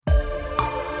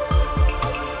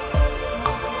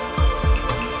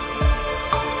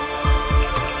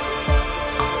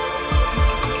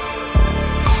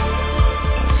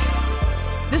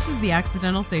the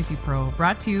Accidental Safety Pro,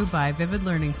 brought to you by Vivid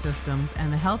Learning Systems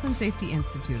and the Health and Safety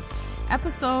Institute.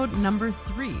 Episode number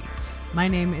 3. My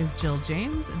name is Jill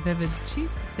James, Vivid's Chief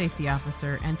Safety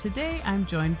Officer, and today I'm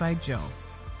joined by Joe.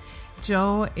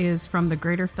 Joe is from the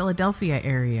greater Philadelphia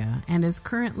area and is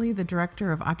currently the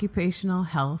Director of Occupational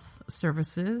Health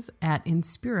Services at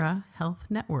Inspira Health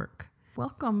Network.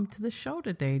 Welcome to the show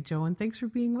today, Joe, and thanks for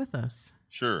being with us.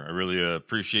 Sure. I really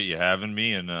appreciate you having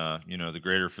me and, the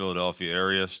greater Philadelphia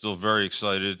area. Still very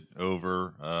excited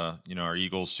over, our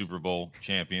Eagles Super Bowl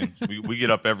champion. We get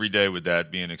up every day with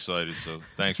that, being excited. So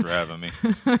thanks for having me.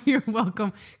 You're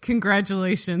welcome.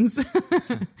 Congratulations.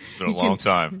 It's been a long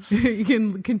time. You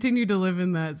can continue to live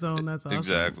in that zone. That's awesome.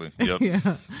 Exactly. Yep.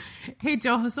 Yeah. Hey,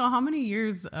 Joe, so how many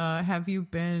years have you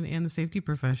been in the safety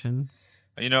profession?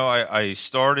 I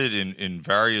started in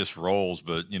various roles,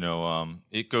 but,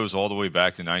 it goes all the way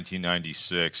back to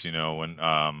 1996, when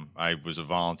I was a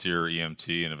volunteer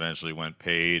EMT and eventually went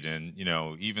paid. And,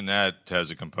 even that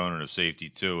has a component of safety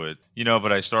to it,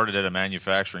 but I started at a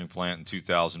manufacturing plant in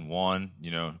 2001,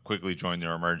 quickly joined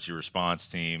their emergency response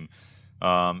team.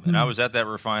 And I was at that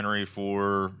refinery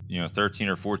for, 13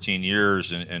 or 14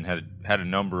 years and had a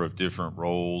number of different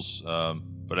roles.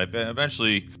 But I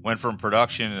eventually went from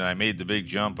production and I made the big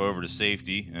jump over to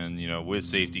safety. And, with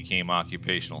safety came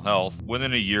occupational health.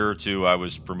 Within a year or two, I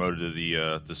was promoted to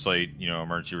the site,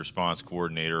 emergency response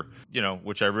coordinator,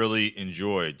 which I really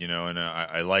enjoyed, and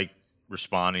I like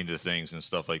responding to things and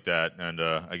stuff like that. And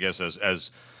I guess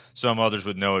as some others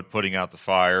would know it, putting out the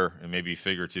fire, and maybe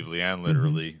figuratively and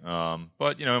literally. Mm-hmm.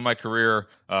 But, in my career,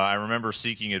 I remember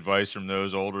seeking advice from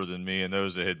those older than me and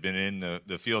those that had been in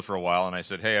the field for a while. And I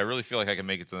said, hey, I really feel like I can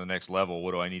make it to the next level.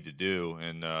 What do I need to do?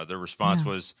 And their response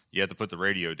was, you have to put the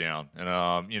radio down. And,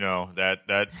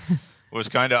 that was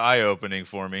kind of eye-opening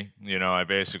for me. I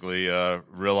basically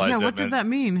realized that. What did that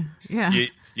mean? Yeah.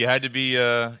 You had to you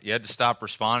had to stop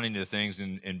responding to things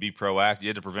and be proactive. You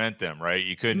had to prevent them, right?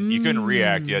 You couldn't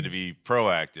react. You had to be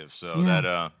proactive. So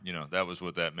that was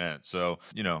what that meant. So,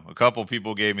 a couple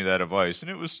people gave me that advice and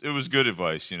it was good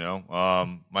advice,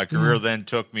 my career then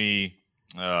took me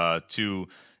to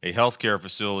a healthcare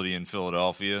facility in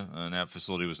Philadelphia, and that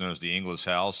facility was known as the English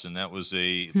House, and that was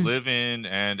a live-in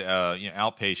and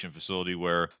outpatient facility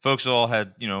where folks all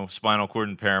had spinal cord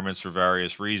impairments for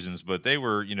various reasons, but they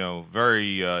were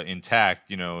very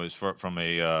intact from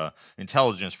a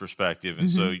intelligence perspective,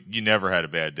 and so you never had a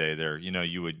bad day there.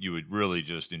 You would really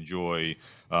just enjoy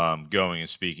going and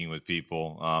speaking with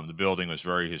people. The building was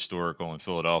very historical in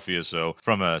Philadelphia, so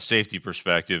from a safety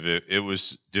perspective, it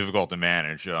was difficult to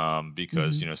manage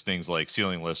because things like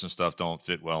ceiling lifts and stuff don't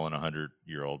fit well in a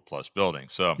 100-year-old plus building.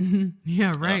 So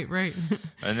right.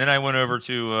 And then I went over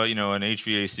to an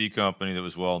HVAC company that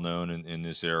was well known in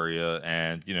this area,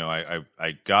 and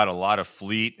I got a lot of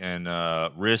fleet and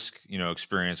risk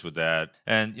experience with that,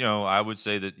 and I would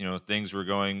say that things were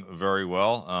going very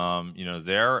well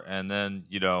there, and then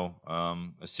a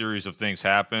series of things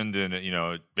happened,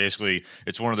 and basically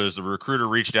it's one of those, the recruiter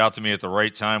reached out to me at the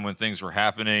right time when things were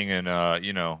happening, and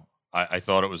I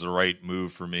thought it was the right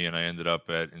move for me, and I ended up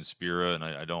at Inspira, and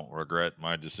I don't regret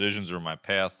my decisions or my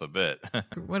path a bit.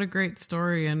 What a great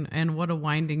story, and what a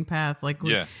winding path. Like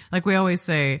we always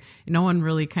say, no one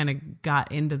really kind of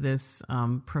got into this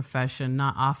profession,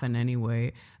 not often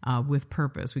anyway, with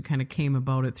purpose. We kind of came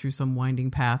about it through some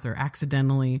winding path or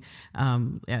accidentally,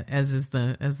 as is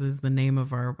the name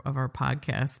of our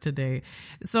podcast today.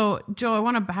 So, Joe, I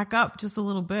want to back up just a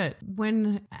little bit.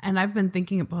 And I've been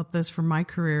thinking about this for my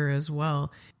career as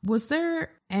well. Was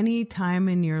there any time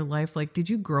in your life, like,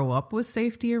 did you grow up with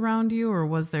safety around you, or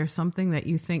was there something that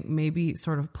you think maybe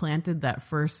sort of planted that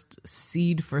first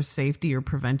seed for safety or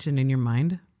prevention in your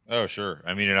mind? Oh, sure.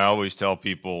 I mean, and I always tell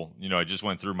people, I just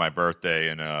went through my birthday,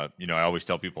 and, I always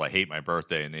tell people I hate my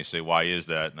birthday, and they say, why is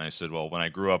that? And I said, well, when I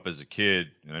grew up as a kid,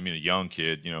 and I mean a young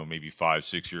kid, maybe 5,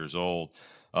 6 years old,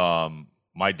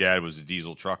 my dad was a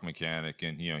diesel truck mechanic,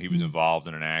 and, he was involved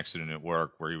in an accident at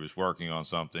work where he was working on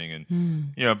something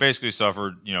and, basically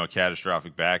suffered, a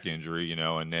catastrophic back injury,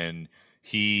 and then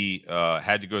he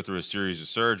had to go through a series of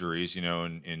surgeries,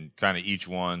 and kind of each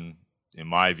one, in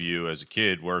my view, as a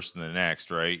kid, worse than the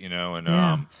next, right?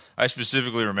 I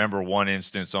specifically remember one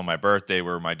instance on my birthday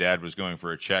where my dad was going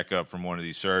for a checkup from one of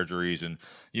these surgeries, and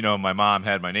my mom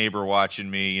had my neighbor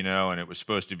watching me, and it was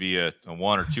supposed to be a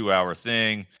 1 or 2 hour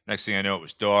thing. Next thing I know, it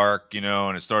was dark,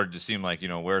 and it started to seem like,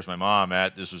 where's my mom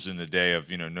at? This was in the day of,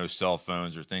 no cell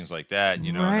phones or things like that,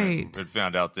 Right. And I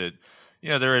found out that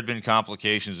there had been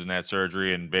complications in that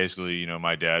surgery, and basically,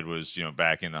 my dad was,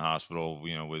 back in the hospital,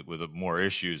 with more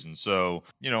issues. And so,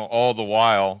 all the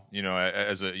while,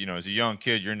 as a young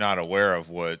kid, you're not aware of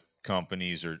what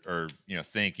companies are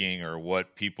thinking, or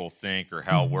what people think, or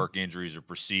how Mm-hmm. work injuries are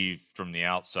perceived from the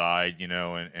outside,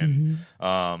 and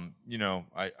Mm-hmm.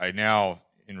 I now,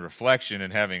 in reflection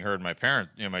and having heard my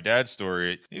dad's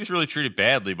story, he was really treated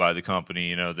badly by the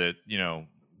company, that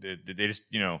that they just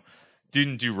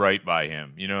didn't do right by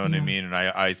him, you know what I Yeah. mean? And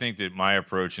I think that my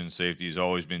approach in safety has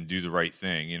always been do the right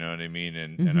thing, you know what I mean?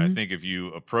 And I Mm-hmm. think if you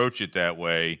approach it that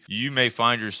way, you may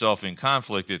find yourself in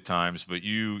conflict at times, but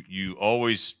you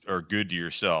always are good to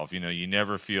yourself. You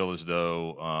never feel as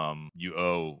though you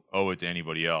owe it to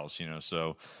anybody else,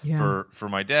 So Yeah. for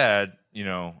my dad,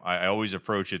 I always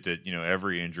approach it that,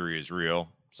 every injury is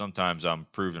real. Sometimes I'm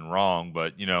proven wrong,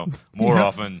 but more Yep.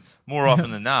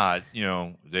 often than not,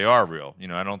 they are real.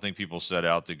 I don't think people set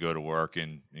out to go to work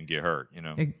and get hurt.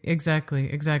 Exactly.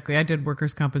 I did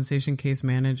workers' compensation case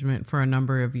management for a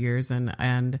number of years,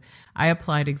 and I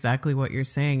applied exactly what you're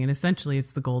saying. And essentially,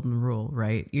 it's the golden rule,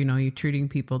 right? You're treating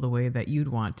people the way that you'd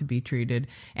want to be treated.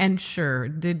 And sure,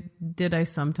 did I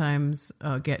sometimes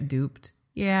get duped?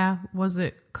 Yeah. Was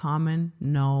it common?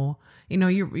 No.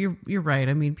 You're right.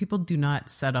 I mean, people do not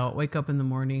wake up in the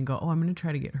morning and go, "Oh, I'm going to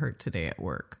try to get hurt today at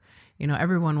work."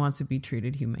 Everyone wants to be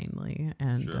treated humanely,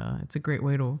 and Sure. it's a great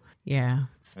way to, yeah.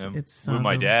 And It's with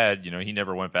my dad, he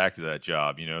never went back to that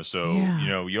job, so,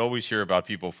 yeah. you always hear about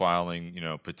people filing,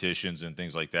 petitions and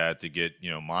things like that to get,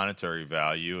 monetary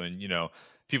value. And,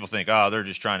 people think, oh, they're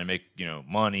just trying to make,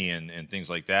 money and things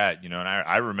like that, and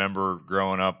I remember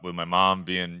growing up with my mom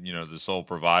being, the sole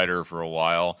provider for a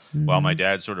while my Mm-hmm.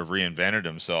 dad sort of reinvented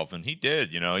himself. And he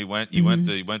did,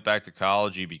 Mm-hmm. he went back to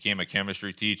college. He became a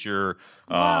chemistry teacher.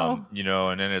 Wow.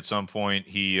 And then at some point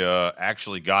he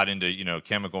actually got into,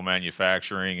 chemical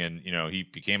manufacturing, and, he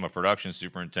became a production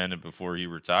superintendent before he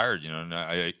retired,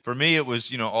 and for me, it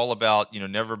was, all about,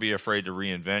 never be afraid to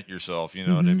reinvent yourself, you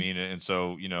know what I Mm-hmm. mean? And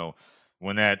so,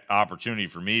 when that opportunity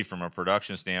for me from a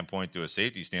production standpoint to a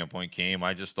safety standpoint came,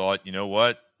 I just thought, you know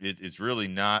what? It's really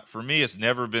not, for me, it's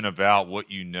never been about what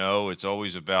you know. It's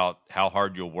always about how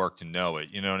hard you'll work to know it.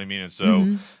 You know what I mean? And so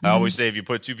Mm-hmm. I Mm-hmm. always say, if you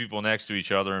put two people next to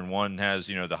each other and one has,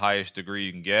 the highest degree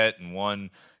you can get and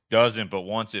one doesn't but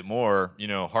wants it more,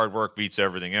 hard work beats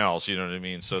everything else. You know what I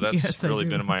mean? So that's Yes, I really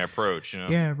do. been my approach.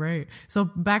 Yeah, right. So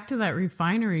back to that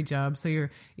refinery job. So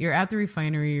you're at the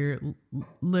refinery. You're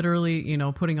literally,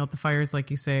 putting out the fires, like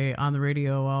you say, on the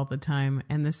radio all the time,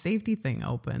 and the safety thing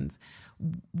opens.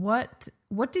 What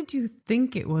did you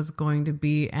think it was going to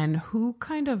be, and who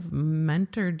kind of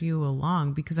mentored you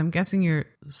along? Because I'm guessing you're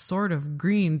sort of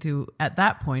green to, at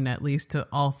that point at least, to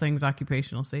all things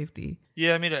occupational safety.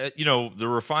 Yeah, I mean, the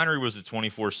refinery was a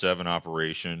 24/7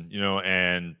 operation,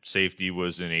 and safety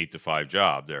was an 8 to 5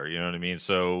 job there. You know what I mean?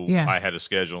 So Yeah. I had a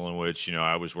schedule in which,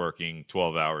 I was working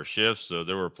 12-hour shifts. So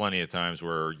there were plenty of times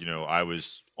where, I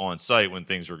was on site when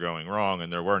things were going wrong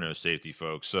and there were no safety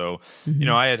folks. So, Mm-hmm.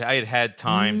 I had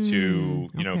time to,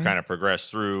 Okay. kind of progress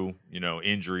through,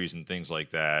 injuries and things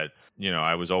like that.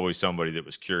 I was always somebody that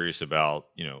was curious about,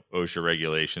 OSHA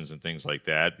regulations and things like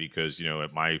that, because,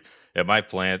 at my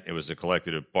plant, it was a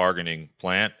collective bargaining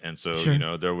plant. And so,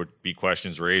 Sure. there would be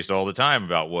questions raised all the time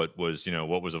about what was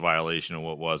a violation and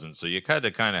what wasn't. So you had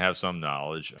to kind of have some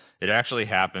knowledge. It actually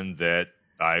happened that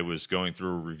I was going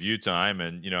through a review time,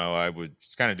 and, I was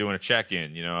kind of doing a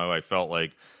check-in. I felt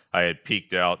like I had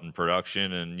peaked out in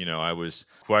production, and, I was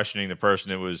questioning the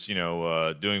person that was,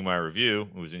 doing my review,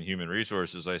 who was in human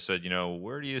resources. I said,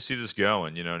 where do you see this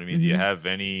going? You know what I mean? Do you Mm-hmm. have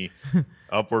any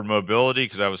upward mobility?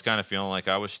 Because I was kind of feeling like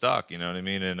I was stuck, you know what I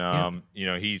mean? And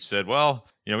Yep. he said, well,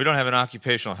 we don't have an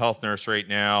occupational health nurse right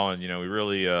now, and we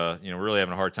really really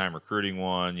having a hard time recruiting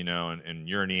one, and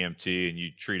you're an EMT and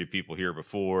you treated people here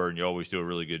before and you always do a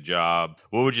really good job.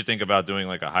 What would you think about doing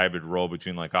like a hybrid role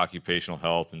between like occupational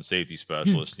health and safety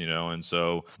specialist? And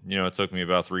so it took me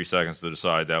about 3 seconds to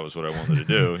decide that was what I wanted to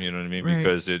do. You know what I mean? Right.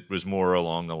 Because it was more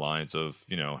along the lines of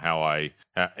how I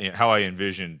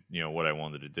envisioned what I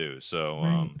wanted to do. So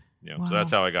Right. so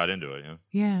that's Wow. how I got into it.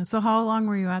 Yeah. So how long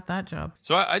were you at that job?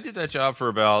 So I did that job for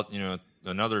about,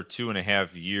 another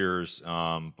 2.5 years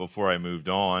before I moved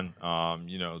on.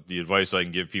 The advice I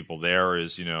can give people there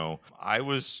is, I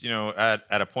was,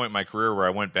 at a point in my career where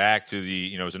I went back to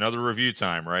it was another review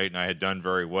time, right? And I had done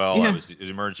very well. I Yeah. was an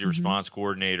emergency Mm-hmm. response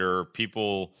coordinator.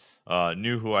 People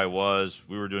knew who I was.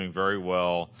 We were doing very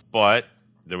well, but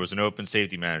there was an open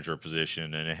safety manager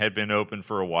position, and it had been open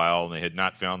for a while, and they had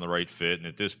not found the right fit. And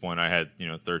at this point, I had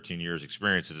 13 years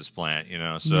experience at this plant.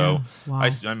 So Yeah. Wow.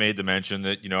 I made the mention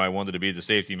that I wanted to be the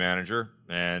safety manager,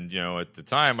 And, at the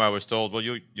time I was told, well,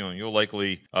 you'll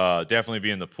likely definitely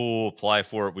be in the pool, apply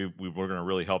for it. We were going to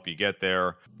really help you get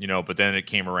there, but then it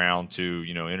came around to,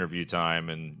 interview time,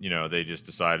 and, they just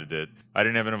decided that I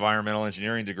didn't have an environmental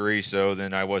engineering degree. So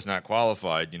then I was not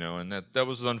qualified, and that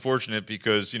was unfortunate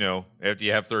because, after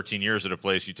you have 13 years at a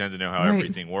place, you tend to know how Right.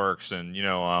 everything works. And,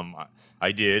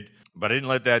 I did. But I didn't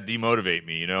let that demotivate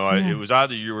me. Yeah. It was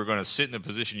either you were going to sit in the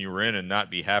position you were in and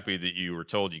not be happy that you were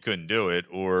told you couldn't do it,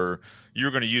 or you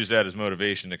were going to use that as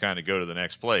motivation to kind of go to the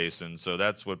next place. And so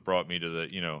that's what brought me to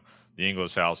the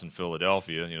Inglis House in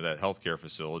Philadelphia, that healthcare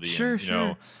facility. Sure, and,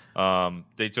 sure.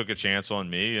 They took a chance on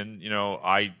me, and,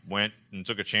 I went and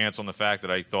took a chance on the fact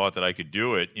that I thought that I could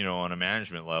do it, on a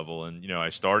management level. And, I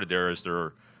started there as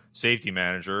their safety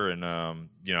manager, and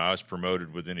I was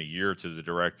promoted within a year to the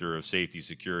director of safety,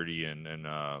 security, and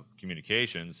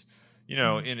communications.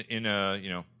 In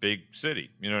a big city,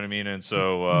 you know what I mean. And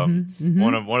so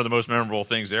one of the most memorable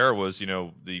things there was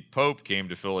the Pope came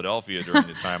to Philadelphia during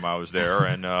the time I was there,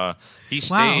 and he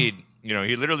stayed. Wow.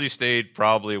 He literally stayed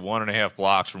probably 1.5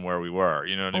 blocks from where we were.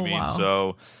 You know what I mean? Wow.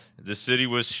 So the city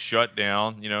was shut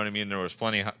down, you know what I mean? There was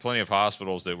plenty of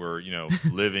hospitals that were,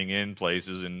 living in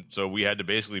places. And so we had to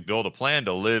basically build a plan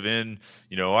to live in,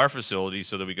 our facility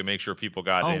so that we could make sure people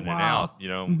got in and out,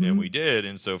 and we did.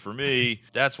 And so for me,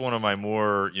 that's one of my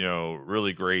more,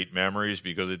 really great memories,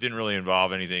 because it didn't really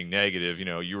involve anything negative.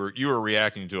 You were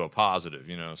reacting to a positive,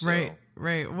 so.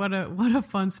 Right. What a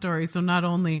fun story. So not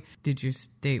only did your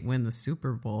state win the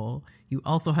Super Bowl, you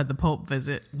also had the Pope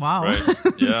visit. Wow. Right.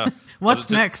 Yeah. What's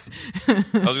next? I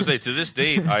was gonna say, to this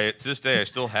day, I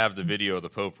still have the video of the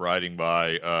Pope riding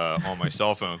by on my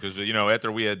cell phone, because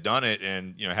after we had done it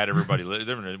and had everybody live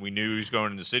there, and we knew he was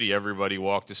going in the city, everybody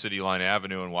walked to City Line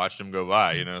Avenue and watched him go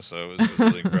by. So it was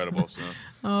really incredible. So.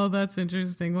 Oh, that's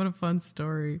interesting. What a fun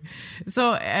story.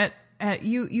 So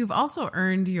you've also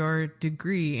earned your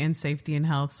degree in safety and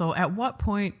health. So at what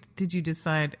point did you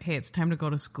decide, hey, it's time to go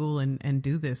to school and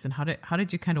do this? And how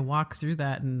did you kind of walk through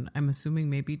that? And I'm assuming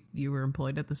maybe you were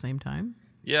employed at the same time?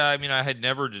 Yeah, I mean, I had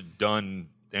never done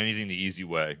anything the easy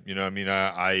way.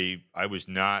 I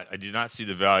did not see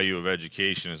the value of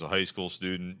education as a high school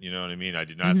student. You know what I mean? I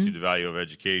did not see the value of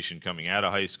education coming out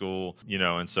of high school,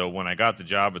 and so when I got the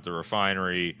job at the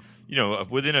refinery,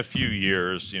 within a few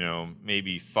years,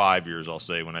 maybe 5 years, I'll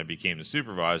say, when I became the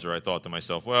supervisor, I thought to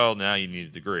myself, well, now you need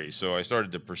a degree. So I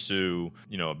started to pursue,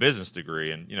 a business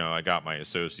degree, and, I got my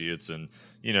associates. And,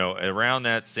 around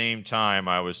that same time,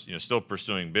 I was, still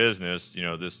pursuing business.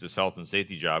 This health and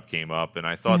safety job came up, and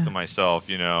I thought to myself,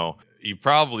 you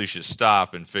probably should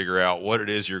stop and figure out what it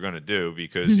is you're going to do,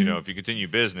 because, if you continue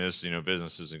business,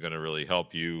 business isn't going to really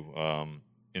help you,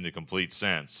 in the complete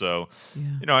sense. So,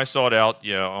 I sought out,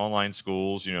 online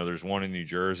schools. There's one in New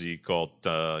Jersey called,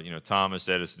 Thomas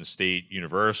Edison State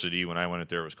University. When I went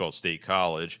there, it was called State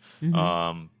College.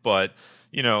 But,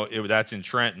 that's in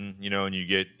Trenton, and you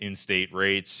get in-state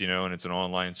rates, and it's an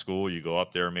online school. You go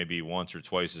up there maybe once or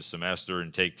twice a semester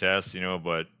and take tests,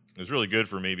 but it was really good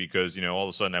for me because, all of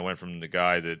a sudden I went from the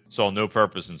guy that saw no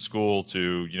purpose in school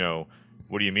to,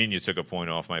 what do you mean you took a point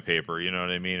off my paper? You know what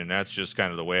I mean? And that's just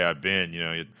kind of the way I've been.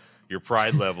 Your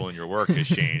pride level in your work has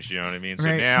changed. You know what I mean?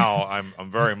 So now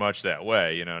I'm very much that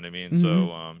way. You know what I mean?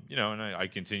 So and I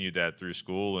continued that through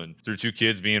school and through 2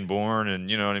 kids being born,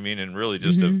 and you know what I mean, and really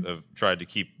just have tried to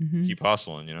keep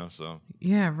hustling. So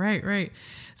yeah, right.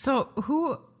 So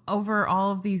who, over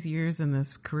all of these years in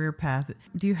this career path,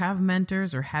 do you have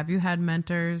mentors, or have you had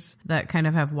mentors that kind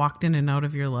of have walked in and out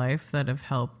of your life that have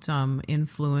helped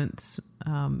influence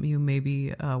you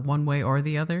maybe one way or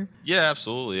the other? Yeah,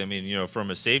 absolutely. I mean, from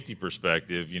a safety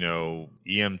perspective,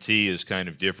 EMT is kind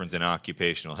of different than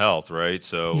occupational health, right?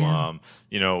 So,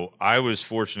 I was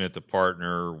fortunate to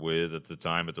partner with, at the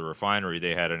time at the refinery,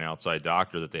 they had an outside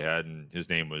doctor that they had, and his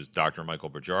name was Dr.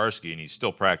 Michael Bajarski, and he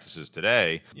still practices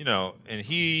today, and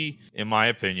he, in my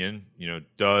opinion,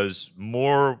 does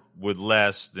more with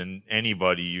less than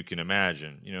anybody you can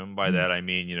imagine. And by that I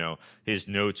mean, his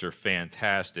notes are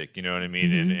fantastic, you know what I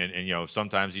mean? And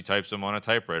sometimes he types them on a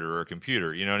typewriter or a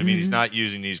computer, you know what I mean? He's not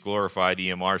using these glorified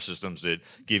EMR systems that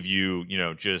give you,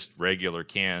 just regular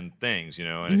canned things,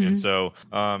 and so,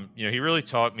 he really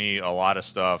taught me a lot of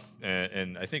stuff.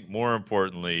 And I think more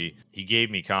importantly, he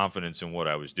gave me confidence in what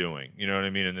I was doing, you know what I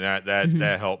mean? And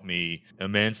that helped me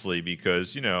immensely,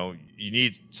 because,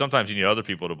 sometimes you need other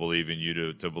people to believe in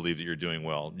you to believe that you're doing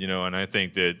well, and I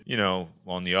think that,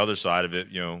 on the other side of it,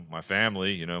 my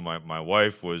family, my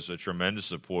wife was a tremendous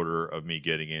supporter of me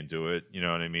getting into it, you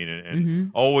know what I mean?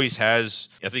 And always has,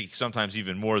 I think sometimes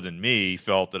even more than me,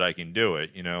 felt that I can do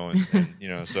it,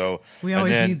 and so we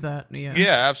always need that.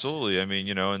 Yeah, absolutely. I mean,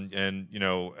 and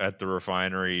at the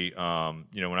refinery,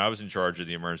 when I was in charge of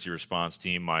the emergency response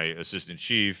team, my assistant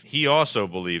chief, he also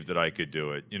believed that I could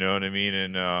do it, you know what I mean?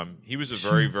 And he was a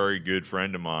very, very good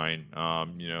friend of mine,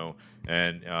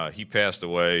 and he passed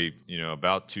away,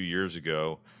 about 2 years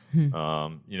ago.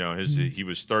 He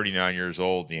was 39 years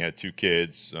old and he had 2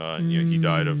 kids. He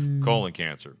died of colon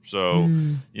cancer. So,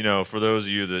 for those of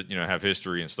you that, have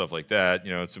history and stuff like that,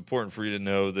 it's important for you to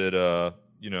know that,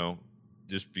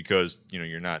 just because,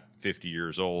 you're not 50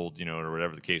 years old, or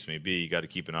whatever the case may be, you got to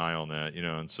keep an eye on that,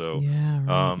 and so,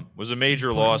 was a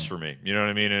major loss for me, you know what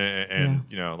I mean?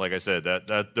 And like I said,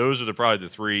 those are probably the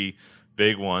 3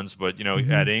 big ones, but,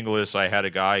 at Inglis, I had a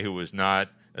guy who was not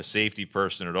a safety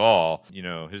person at all.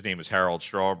 His name was Harold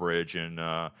Strawbridge,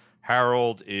 and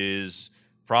Harold is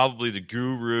probably the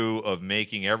guru of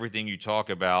making everything you talk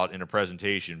about in a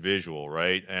presentation visual,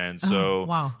 right? And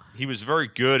so he was very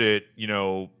good at,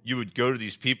 you would go to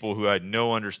these people who had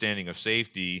no understanding of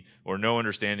safety or no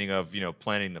understanding of,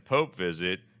 planning the Pope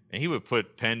visit, and he would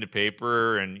put pen to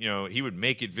paper and, he would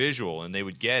make it visual and they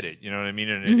would get it. You know what I mean?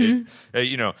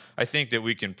 And, I think that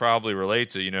we can probably relate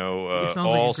to, he sounds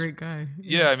like a great guy.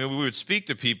 Yeah. I mean, we would speak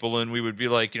to people and we would be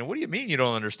like, what do you mean you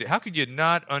don't understand? How could you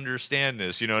not understand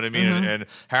this? You know what I mean? And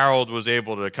Harold was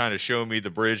able to kind of show me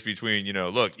the bridge between,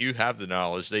 look, you have the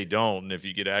knowledge, they don't. And if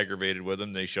you get aggravated with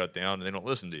them, they shut down and they don't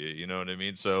listen to you. You know what I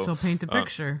mean? So paint a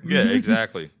picture. Yeah,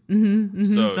 exactly.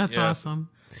 So that's awesome.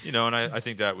 And I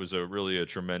think that was really a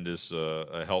tremendous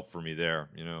help for me there,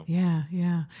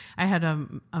 Yeah. I had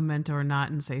a mentor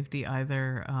not in safety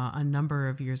either a number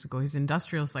of years ago. He's an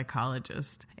industrial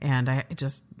psychologist, and I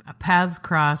just paths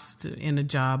crossed in a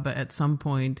job at some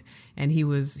point, and he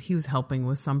was helping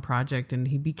with some project, and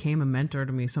he became a mentor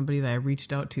to me, somebody that I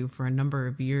reached out to for a number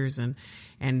of years, and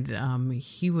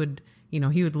he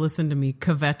would listen to me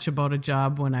kvetch about a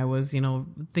job when I was,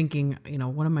 thinking,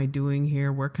 what am I doing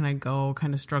here? Where can I go?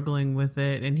 Kind of struggling with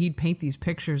it. And he'd paint these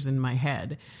pictures in my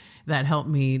head that helped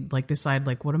me decide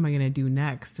what am I going to do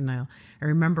next? And I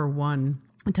remember one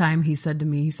time he said to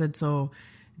me, so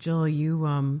Jill,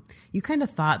 you kind of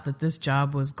thought that this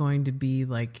job was going to be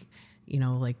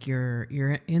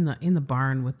you're in the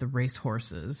barn with the race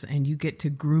horses, and you get to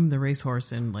groom the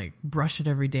racehorse and brush it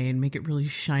every day and make it really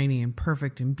shiny and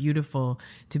perfect and beautiful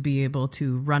to be able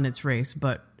to run its race.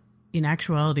 But in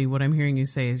actuality, what I'm hearing you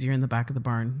say is you're in the back of the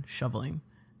barn shoveling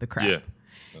the crap. Yeah,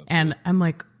 and I'm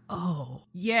like, oh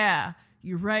yeah,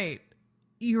 you're right.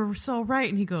 You're so right.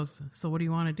 And he goes, so what do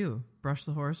you want to do? Brush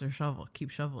the horse or shovel?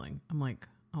 Keep shoveling. I'm like,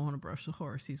 I want to brush the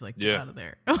horse. He's like, get out of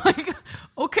there. I'm like,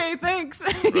 okay, thanks.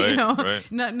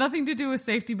 Right. Nothing to do with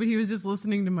safety, but he was just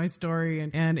listening to my story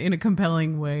and in a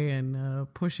compelling way and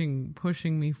pushing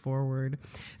me forward.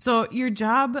 So your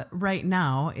job right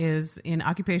now is in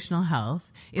occupational health.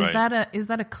 Is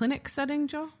that a clinic setting,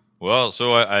 Joe? Well,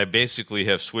 so I basically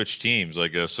have switched teams, I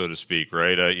guess, so to speak,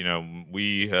 right?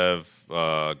 We have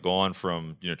gone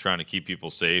from, trying to keep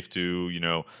people safe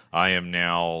to, I am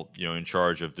now, in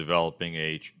charge of developing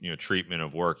a, treatment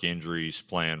of work injuries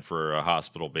plan for a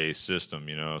hospital-based system,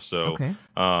 So, okay.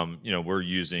 We're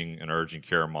using an urgent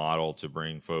care model to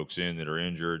bring folks in that are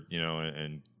injured,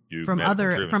 and from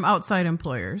outside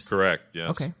employers. Correct.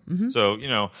 Yes. Okay. Mm-hmm.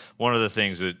 So, one of the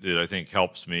things that I think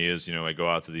helps me is, I go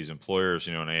out to these employers,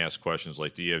 and I ask questions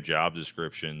like, do you have job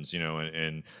descriptions,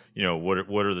 and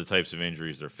what are the types of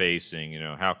injuries they're facing?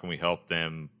 How can we help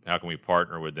them? How can we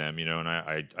partner with them? And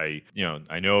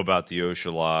I know about the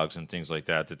OSHA logs and things like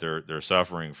that they're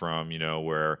suffering from,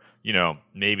 where,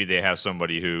 maybe they have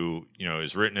somebody who,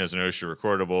 is written as an OSHA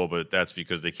recordable, but that's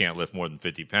because they can't lift more than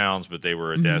 50 pounds, but they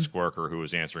were a desk worker who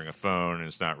was answering a phone, and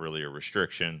it's not really a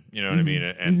restriction, what I mean?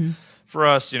 And for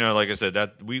us, like I said,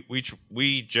 that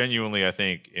we genuinely, I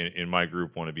think in my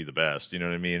group want to be the best, what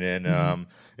I mean? And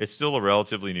it's still a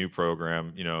relatively new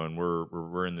program, and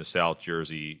we're in the South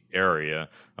Jersey area.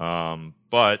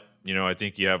 But I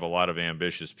think you have a lot of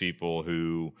ambitious people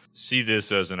who see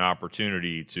this as an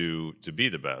opportunity to be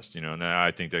the best, and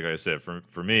I think, like I said,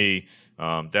 for me,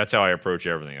 that's how I approach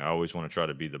everything. I always want to try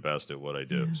to be the best at what I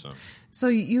do. Yeah. So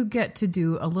you get to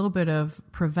do a little bit of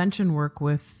prevention work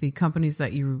with the companies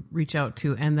that you reach out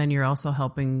to, and then you're also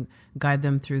helping guide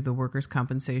them through the workers'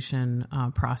 compensation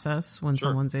process when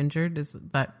someone's injured. Is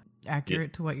that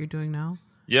accurate to what you're doing now?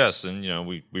 Yes, and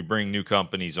we bring new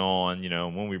companies on.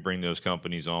 When we bring those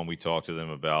companies on, we talk to them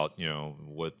about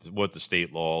what the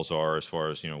state laws are as far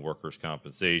as workers'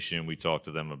 compensation. We talk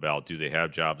to them about, do they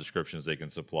have job descriptions they can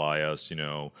supply us.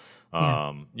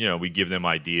 Yeah. We give them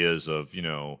ideas of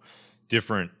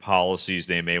different policies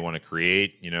they may want to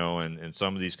create. And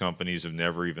some of these companies have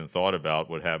never even thought about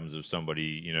what happens if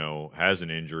somebody has an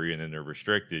injury and then they're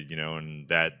restricted. And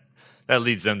that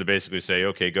leads them to basically say,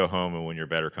 okay, go home, and when you're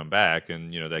better, come back.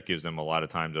 And that gives them a lot of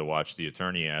time to watch the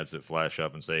attorney ads that flash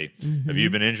up and say, have you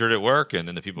Mm-hmm. been injured at work? And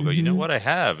then the people go, you know Mm-hmm. what, I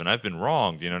have, and I've been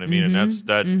wronged. You know what I mean? And Mm-hmm.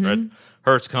 that Mm-hmm.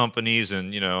 hurts companies.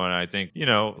 And and I think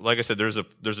like I said, there's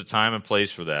a time and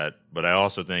place for that. But I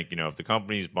also think if the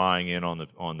company's buying in on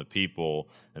the people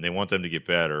and they want them to get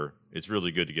better, it's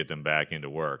really good to get them back into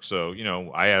work. So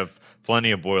I have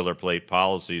plenty of boilerplate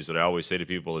policies that I always say to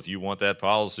people, if you want that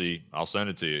policy, I'll send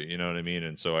it to you. You know what I mean?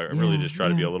 And so I really Yeah. just try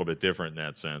to be Yeah. a little bit different in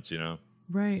that sense.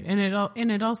 Right. And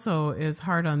it also is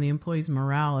hard on the employee's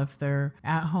morale if they're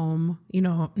at home,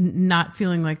 not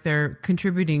feeling like they're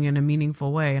contributing in a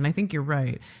meaningful way. And I think you're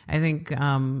right. I think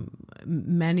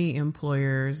many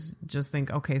employers just think,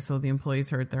 okay, so the employee's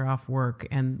hurt, they're off work,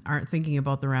 and aren't thinking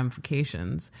about the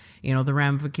ramifications, the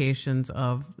ramifications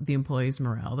of the employee's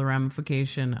morale, the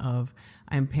ramification of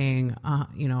I'm paying,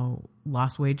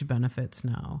 lost wage benefits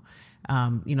now.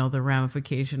 The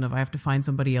ramification of I have to find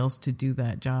somebody else to do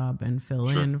that job and fill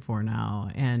Sure. in for now.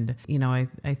 And, I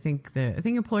think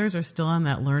employers are still on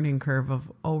that learning curve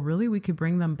of, oh, really? We could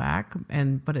bring them back,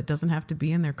 but it doesn't have to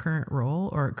be in their current role,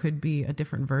 or it could be a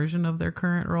different version of their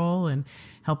current role, and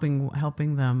helping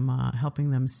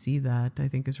them see that, I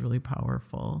think, is really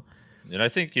powerful. And I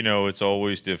think, it's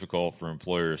always difficult for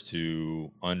employers to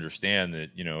understand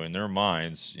that, in their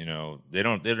minds,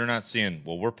 they're not seeing,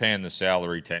 well, we're paying the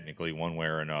salary technically one way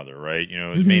or another, right?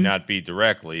 It may not be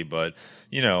directly, but,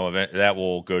 that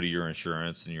will go to your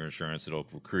insurance, and your insurance, it'll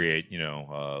create,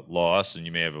 loss, and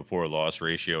you may have a poor loss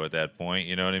ratio at that point.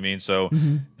 You know what I mean? So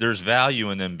there's value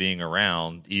in them being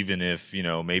around, even if,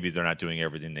 maybe they're not doing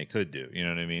everything they could do. You know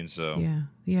what I mean? So Yeah.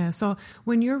 Yeah. So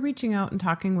when you're reaching out and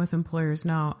talking with employers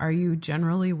now, are you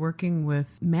generally working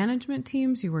with management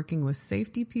teams? You working with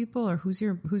safety people, or who's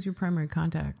your primary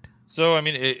contact? So, I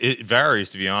mean, it varies,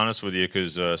 to be honest with you,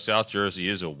 because South Jersey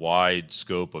is a wide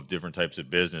scope of different types of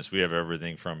business. We have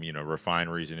everything from,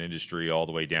 refineries and industry all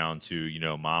the way down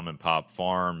to, mom and pop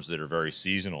farms that are very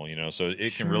seasonal, so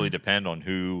it can really depend on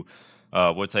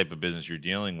what type of business you're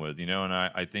dealing with, and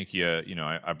I think,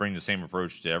 I bring the same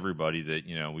approach to everybody that,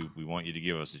 we want you to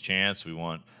give us a chance. We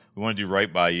want to do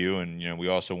right by you. And, we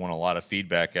also want a lot of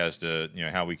feedback as to,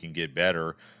 how we can get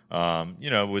better.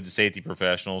 With the safety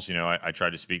professionals, I try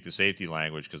to speak the safety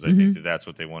language, because I think that's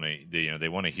what they want to, they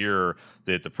want to hear,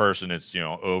 that the person that's,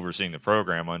 overseeing the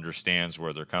program understands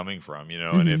where they're coming from,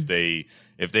 and if they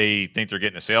think they're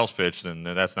getting a sales pitch, then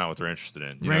that's not what they're interested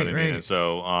in. You know what I mean? And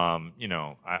so,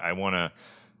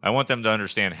 I want them to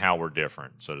understand how we're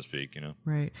different, so to speak,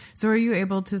 Right. So are you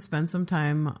able to spend some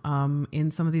time in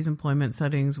some of these employment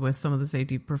settings with some of the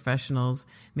safety professionals,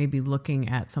 maybe looking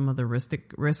at some of the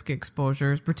risk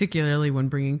exposures, particularly when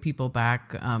bringing people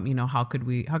back? How can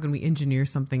we engineer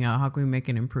something out? How can we make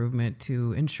an improvement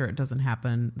to ensure it doesn't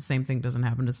happen? The same thing doesn't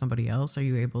happen to somebody else. Are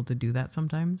you able to do that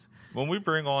sometimes? When we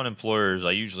bring on employers,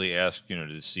 I usually ask,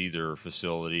 to see their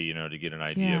facility, to get an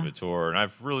idea of a tour. And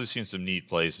I've really seen some neat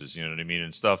places, you know what I mean?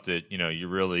 And stuff that, you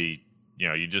really,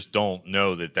 you just don't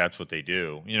know that that's what they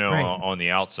do, on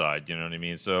the outside, you know what I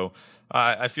mean? So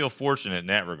I feel fortunate in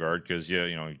that regard, because,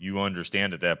 you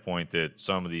understand at that point that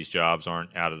some of these jobs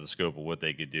aren't out of the scope of what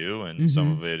they could do. And some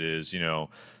of it is,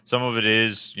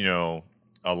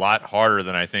 a lot harder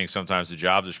than I think sometimes the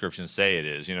job descriptions say it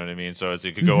is, you know what I mean? So it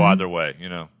could go either way,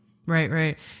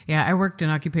 Right. Yeah, I worked in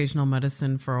occupational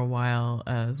medicine for a while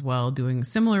as well, doing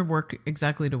similar work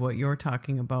exactly to what you're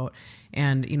talking about.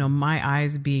 And, my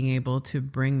eyes being able to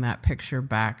bring that picture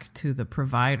back to the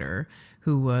provider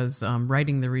who was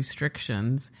writing the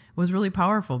restrictions was really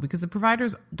powerful, because the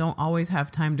providers don't always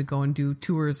have time to go and do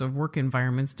tours of work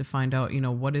environments to find out,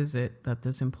 what is it that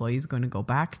this employee is going to go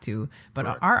back to. But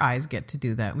our eyes get to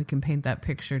do that. We can paint that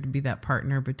picture to be that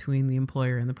partner between the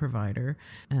employer and the provider.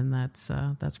 And that's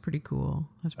pretty cool.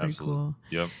 That's pretty cool.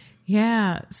 Yep.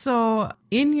 Yeah. So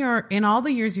in all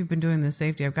the years you've been doing this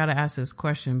safety, I've got to ask this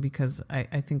question, because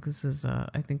I think this is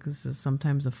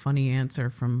sometimes a funny answer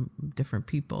from different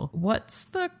people. What What's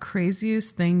the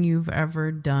craziest thing you've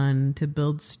ever done to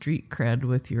build street cred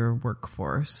with your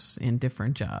workforce in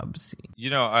different jobs?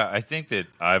 I think that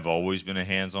I've always been a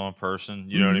hands-on person,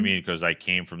 you know what I mean? Because I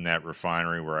came from that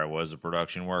refinery where I was a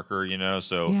production worker,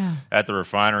 so at the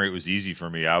refinery, it was easy for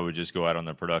me. I would just go out on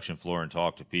the production floor and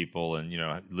talk to people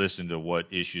and, listen to what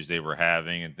issues they were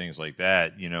having and things like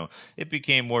that. It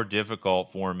became more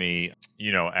difficult for me,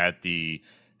 at the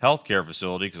healthcare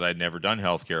facility because I'd never done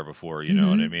healthcare before, you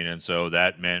know what I mean? And so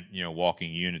that meant,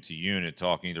 walking unit to unit,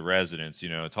 talking to residents,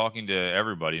 talking to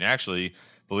everybody. And actually,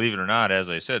 believe it or not, as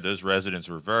I said, those residents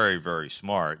were very, very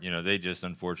smart. They just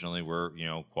unfortunately were,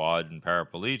 quad and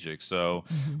paraplegic. So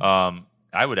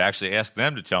I would actually ask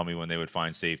them to tell me when they would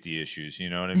find safety issues, you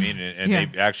know what I mean? And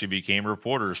they actually became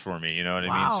reporters for me, you know what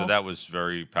I mean? So that was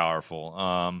very powerful.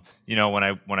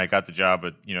 When I got the job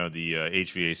at, the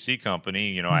HVAC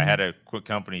company, I had a quick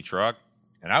company truck.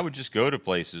 And I would just go to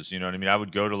places, you know what I mean? I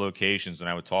would go to locations and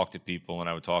I would talk to people and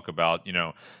I would talk about,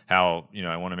 how,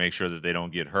 I want to make sure that they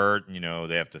don't get hurt.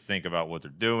 They have to think about what they're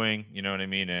doing, you know what I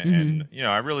mean? And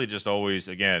I really just always,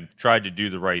 again, tried to do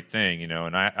the right thing,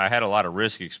 and I had a lot of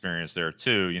risk experience there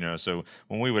too, so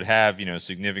when we would have,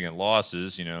 significant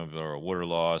losses, or a water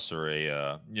loss or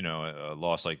a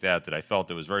loss like that I felt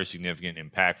that was very significant,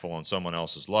 impactful on someone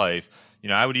else's life,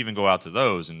 I would even go out to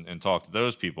those and talk to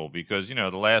those people because, the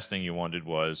last thing you wanted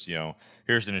was,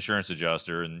 here's an insurance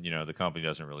adjuster and, the company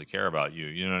doesn't really care about you.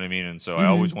 You know what I mean? And so I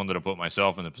always wanted to put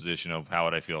myself in the position of how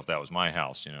would I feel if that was my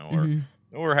house,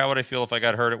 or how would I feel if I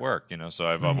got hurt at work, So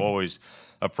I've always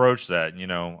approached that,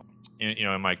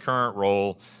 in my current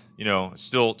role,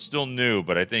 still new,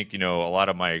 but I think, a lot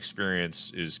of my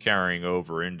experience is carrying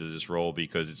over into this role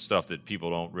because it's stuff that people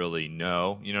don't really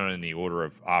know, in the order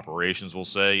of operations, we'll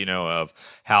say, of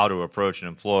how to approach an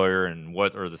employer and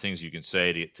what are the things you can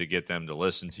say to get them to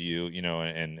listen to you,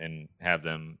 and have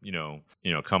them,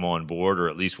 come on board or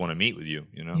at least want to meet with you,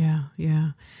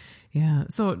 Yeah.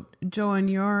 So Joe, in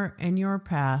your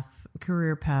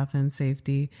career path in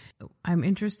safety, I'm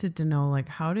interested to know,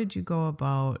 how did you go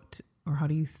about, or how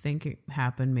do you think it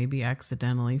happened, maybe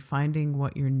accidentally, finding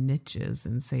what your niche is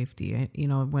in safety?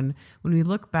 When we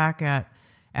look back at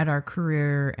our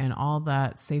career and all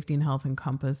that safety and health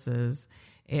encompasses,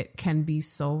 it can be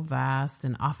so vast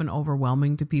and often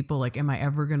overwhelming to people. Am I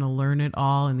ever going to learn it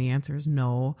all? And the answer is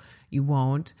no, you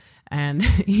won't. And,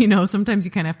 sometimes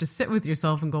you kind of have to sit with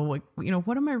yourself and go,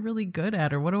 what am I really good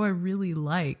at? Or what do I really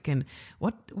like? And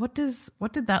what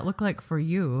did that look like for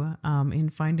you in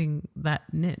finding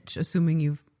that niche, assuming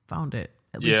you've found it,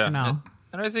 at least for now?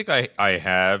 And I think I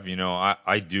have,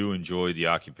 I do enjoy the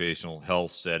occupational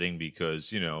health setting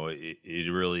because, it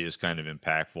really is kind of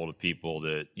impactful to people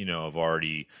that, have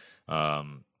already,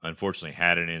 unfortunately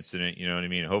had an incident, you know what I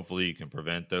mean? Hopefully you can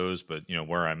prevent those, but,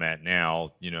 where I'm at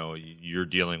now, you're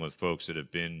dealing with folks that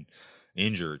have been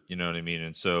injured, you know what I mean?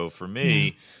 And so for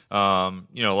me,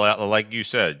 like you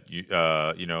said,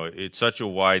 it's such a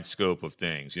wide scope of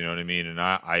things, you know what I mean? And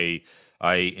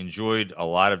I enjoyed a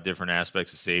lot of different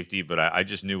aspects of safety, but I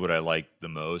just knew what I liked the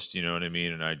most, you know what I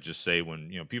mean? And I just say when,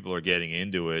 people are getting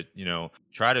into it,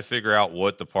 try to figure out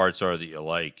what the parts are that you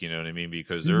like, you know what I mean?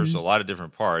 Because there's a lot of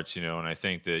different parts, and I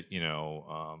think that,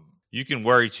 you can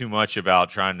worry too much about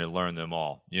trying to learn them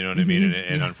all, you know what I mean?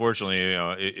 And unfortunately,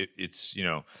 it's,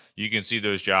 you can see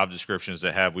those job descriptions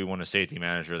that have, we want a safety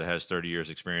manager that has 30 years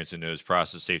experience and knows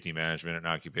process safety management and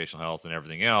occupational health and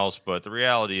everything else. But the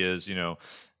reality is,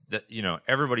 that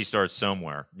everybody starts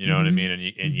somewhere, you know what I mean,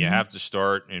 and you have to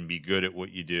start and be good at what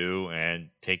you do and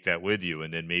take that with you,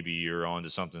 and then maybe you're on to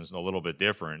something a little bit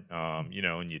different, and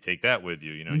you take that with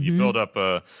you, and you build up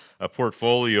a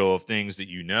portfolio of things that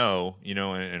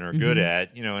and are good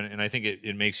at, and I think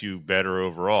it makes you better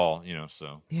overall,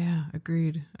 so. Yeah,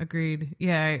 agreed.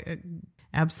 Yeah,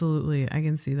 absolutely. I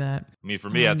can see that. I mean, for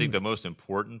me, I think the most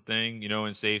important thing,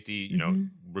 in safety,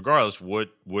 regardless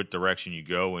what direction you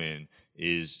go in,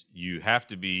 is you have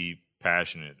to be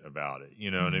passionate about it.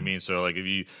 You know what I mean? So if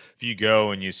you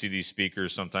go and you see these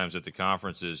speakers sometimes at the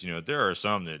conferences, there are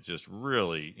some that just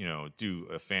really, do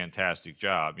a fantastic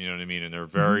job, you know what I mean? And they're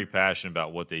very passionate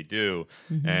about what they do.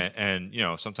 And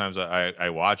sometimes I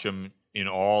watch them in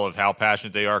all of how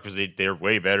passionate they are because they're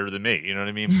way better than me, you know what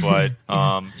I mean? But,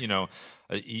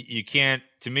 you can't,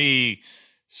 to me,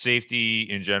 safety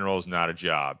in general is not a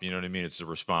job. You know what I mean? It's a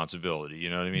responsibility. You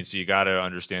know what I mean? So you got to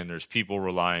understand there's people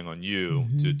relying on you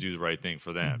to do the right thing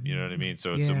for them. You know what I mean?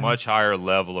 So it's a much higher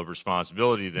level of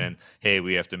responsibility than, hey,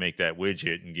 we have to make that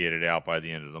widget and get it out by the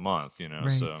end of the month,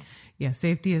 Right. So yeah,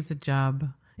 safety is a job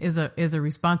is a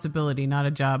responsibility, not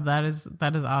a job. That is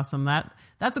awesome.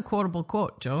 That's a quotable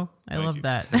quote, Joe. I love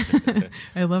that.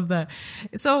 I love that.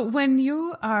 So when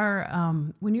you are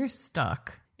when you're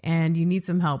stuck and you need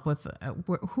some help with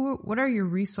what are your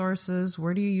resources?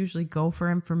 Where do you usually go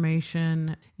for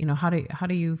information? How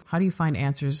do you find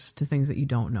answers to things that you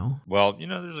don't know? Well,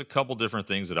 there's a couple different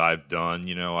things that I've done.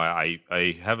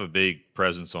 I have a big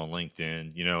presence on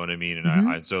LinkedIn, you know what I mean?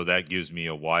 And so that gives me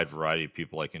a wide variety of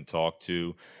people I can talk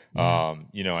to. Yeah.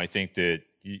 I think that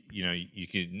you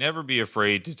could never be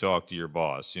afraid to talk to your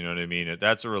boss. You know what I mean?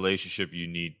 That's a relationship you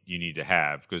need to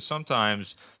have, because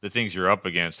sometimes the things you're up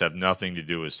against have nothing to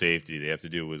do with safety. They have to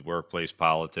do with workplace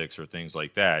politics or things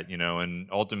like that, and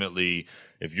ultimately,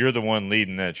 if you're the one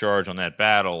leading that charge on that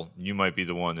battle, you might be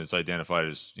the one that's identified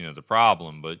as, the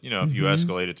problem. But, if you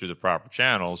escalate it through the proper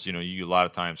channels, you a lot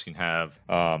of times can have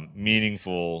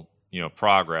meaningful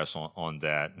progress on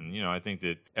that. And, I think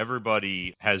that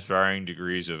everybody has varying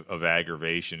degrees of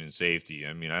aggravation and safety.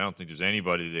 I mean, I don't think there's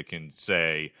anybody that can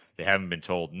say they haven't been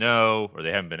told no, or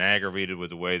they haven't been aggravated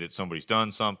with the way that somebody's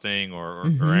done something or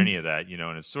any of that,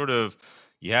 and it's sort of,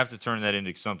 you have to turn that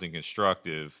into something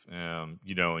constructive, and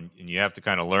you have to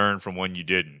kind of learn from when you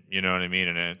didn't, you know what I mean?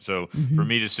 And so for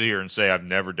me to sit here and say I've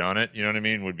never done it, you know what I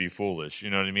mean, would be foolish, you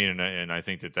know what I mean? And I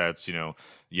think that's, you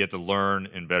have to learn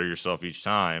and better yourself each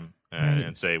time.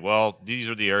 And say, well, these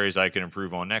are the areas I can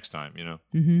improve on next time,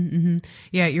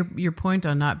 Yeah, your point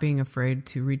on not being afraid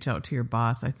to reach out to your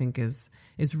boss, I think is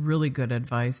really good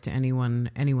advice to anyone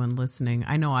listening.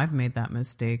 I know I've made that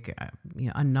mistake,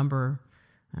 a number,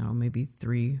 I don't know, maybe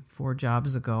 3-4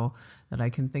 jobs ago that I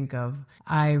can think of.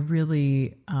 I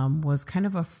really was kind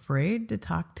of afraid to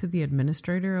talk to the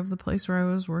administrator of the place where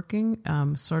I was working,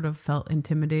 sort of felt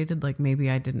intimidated, like maybe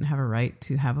I didn't have a right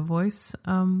to have a voice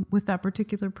with that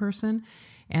particular person.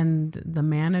 And the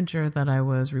manager that I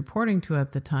was reporting to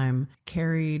at the time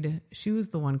she was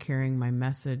the one carrying my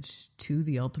message to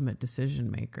the ultimate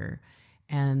decision maker.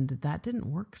 And that didn't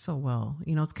work so well.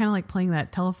 It's kind of like playing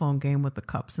that telephone game with the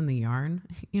cups and the yarn,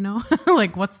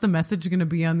 like what's the message going to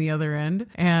be on the other end?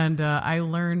 And I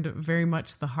learned very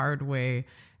much the hard way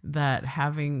that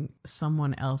having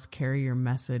someone else carry your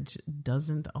message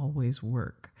doesn't always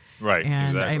work. Right.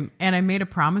 And exactly. I made a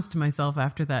promise to myself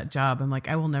after that job. I'm like,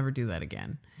 I will never do that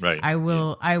again. Right. I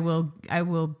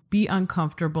will be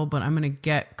uncomfortable, but I'm going to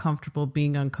get comfortable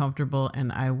being uncomfortable,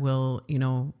 and I will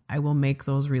make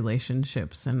those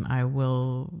relationships, and I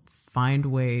will find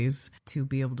ways to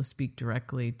be able to speak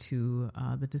directly to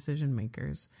the decision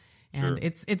makers. And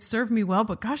it's served me well,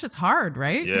 but gosh, it's hard,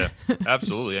 right? Yeah,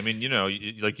 absolutely. I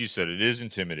mean, like you said, it is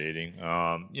intimidating,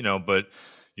 but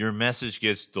your message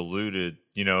gets diluted,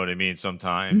 you know what I mean?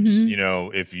 Sometimes,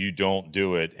 if you don't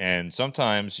do it. And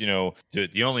sometimes,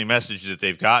 the only message that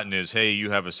they've gotten is, hey,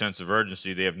 you have a sense of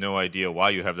urgency. They have no idea why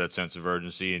you have that sense of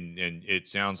urgency. And it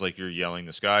sounds like you're yelling,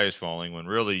 the sky is falling, when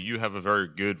really you have a very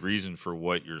good reason for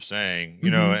what you're saying,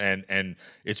 and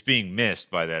it's being missed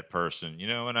by that person,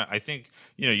 and I think,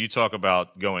 you talk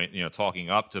about talking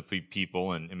up to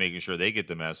people and making sure they get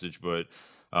the message. But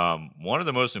one of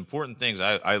the most important things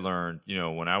I learned,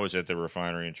 when I was at the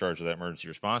refinery in charge of that emergency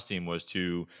response team, was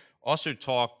to also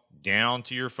talk down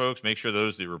to your folks, make sure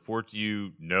those that report to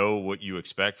you know what you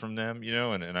expect from them,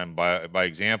 and I'm by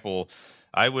example,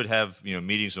 I would have,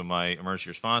 meetings with my emergency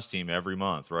response team every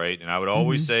month, right? And I would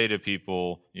always say to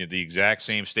people, the exact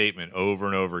same statement over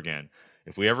and over again.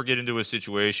 If we ever get into a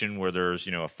situation where there's,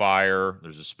 a fire,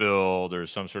 there's a spill, there's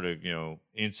some sort of,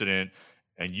 incident,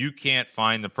 and you can't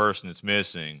find the person that's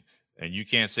missing, and you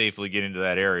can't safely get into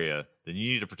that area, then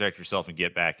you need to protect yourself and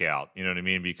get back out. You know what I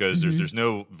mean? Because there's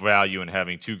no value in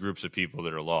having two groups of people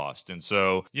that are lost. And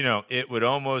so, it would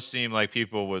almost seem like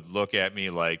people would look at me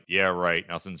like, yeah, right,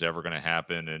 nothing's ever going to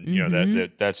happen.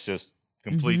 And, that's just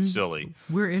complete silly.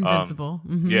 We're invincible.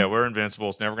 Yeah, we're invincible.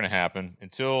 It's never going to happen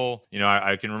until,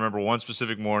 I can remember one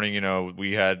specific morning,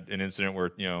 we had an incident where,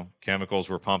 chemicals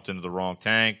were pumped into the wrong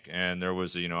tank, and there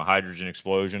was a, hydrogen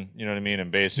explosion, you know what I mean?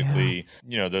 And basically,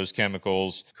 those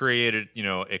chemicals created,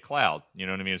 a cloud, you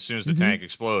know what I mean? As soon as the tank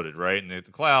exploded, right? And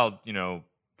the cloud,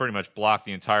 pretty much blocked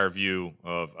the entire view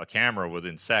of a camera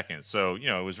within seconds. So,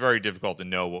 it was very difficult to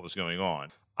know what was going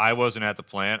on. I wasn't at the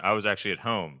plant. I was actually at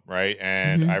home, right?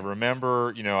 And I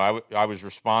remember, I was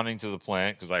responding to the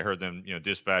plant because I heard them,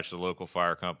 dispatch the local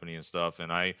fire company and stuff.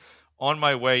 And on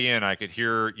my way in, I could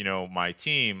hear, my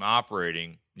team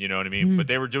operating, you know what I mean? But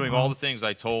they were doing all the things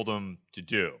I told them to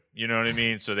do, you know what I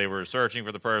mean? So they were searching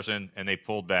for the person, and they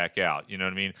pulled back out, you know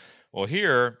what I mean? Well,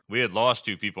 here we had lost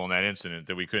 2 people in that incident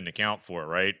that we couldn't account for,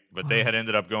 right? But they had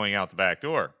ended up going out the back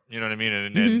door. You know what I mean?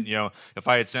 And then, if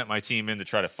I had sent my team in to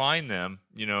try to find them,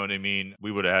 you know what I mean,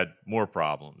 we would have had more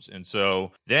problems. And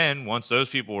so then once those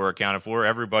people were accounted for,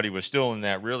 everybody was still in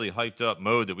that really hyped up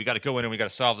mode that we got to go in and we got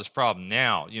to solve this problem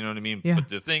now. You know what I mean? Yeah. But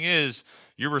the thing is,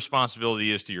 your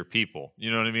responsibility is to your people.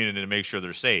 You know what I mean? And to make sure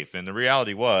they're safe. And the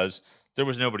reality was, there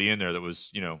was nobody in there that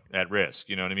was, at risk.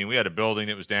 You know what I mean? We had a building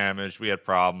that was damaged. We had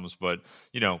problems, but,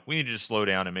 we needed to slow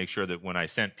down and make sure that when I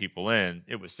sent people in,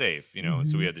 it was safe, and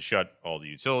so we had to shut all the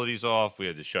utilities off. We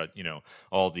had to shut,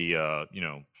 all the,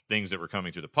 things that were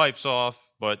coming through the pipes off.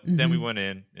 But then we went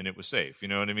in and it was safe. You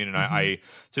know what I mean? And I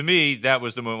to me, that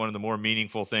was one of the more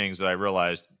meaningful things that I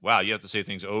realized, wow, you have to say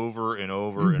things over and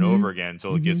over and over again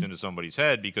until it gets into somebody's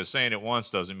head, because saying it once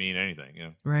doesn't mean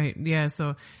anything. Right. Yeah.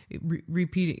 So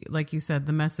repeat, like you said,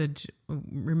 the message,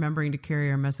 remembering to carry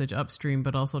our message upstream,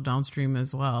 but also downstream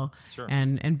as well. Sure.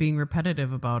 And being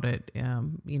repetitive about it.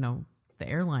 The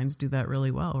airlines do that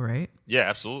really well, right? Yeah,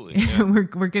 absolutely. Yeah.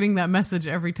 we're getting that message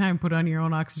every time. Put on your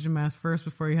own oxygen mask first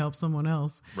before you help someone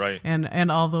else. Right. And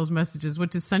all those messages,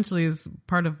 which essentially is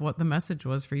part of what the message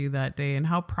was for you that day, and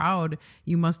how proud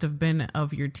you must have been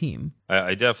of your team.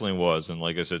 I definitely was. And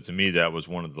like I said, to me, that was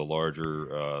one of the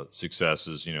larger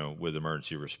successes, with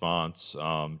emergency response.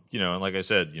 And like I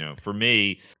said, for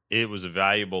me, it was a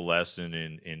valuable lesson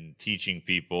in teaching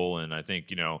people. And I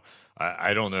think,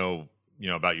 I don't know,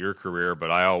 about your career,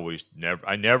 but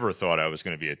I never thought I was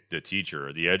going to be the teacher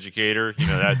or the educator.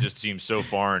 That just seems so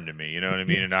foreign to me, you know what I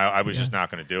mean? And I was just not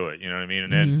going to do it, you know what I mean?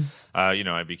 And then,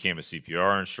 I became a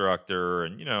CPR instructor,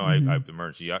 and, I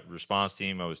emergency response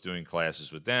team, I was doing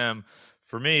classes with them.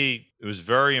 For me, it was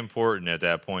very important at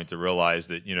that point to realize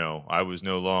that, I was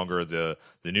no longer the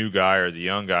new guy or the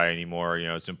young guy anymore.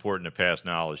 It's important to pass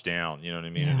knowledge down, you know what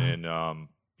I mean? Yeah.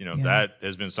 And that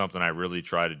has been something I really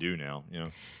try to do now,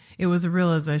 It was a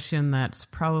realization that's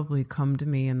probably come to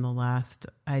me in the last,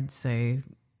 I'd say,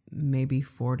 maybe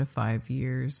 4 to 5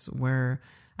 years, where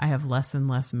I have less and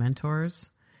less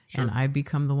mentors, and I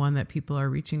become the one that people are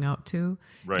reaching out to.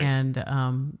 Right.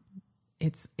 And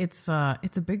it's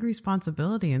a big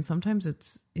responsibility, and sometimes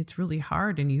it's really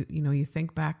hard. And you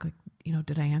think back, like,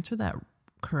 did I answer that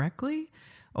correctly?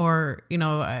 Or,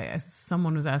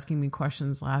 someone was asking me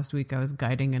questions last week. I was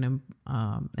guiding an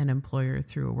employer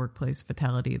through a workplace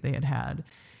fatality they had.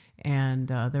 And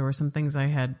there were some things I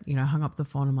had, hung up the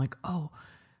phone. I'm like, oh,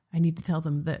 I need to tell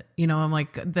them that, I'm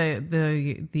like,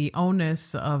 the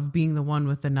onus of being the one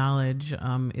with the knowledge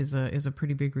is a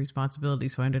pretty big responsibility.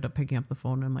 So I ended up picking up the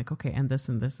phone and I'm like, okay, and this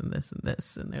and this and this and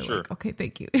this, and they're like, okay,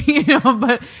 thank you.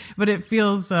 But it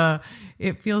feels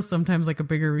sometimes like a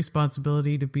bigger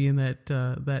responsibility to be in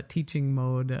that teaching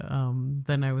mode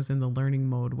than I was in the learning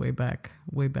mode way back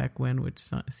when, which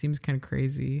seems kind of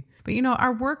crazy. But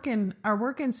our work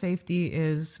in safety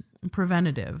is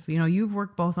preventative. You've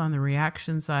worked both on the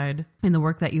reaction side in the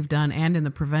work that you've done and in the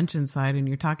prevention side, and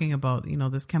you're talking about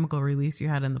this chemical release you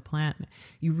had in the plant.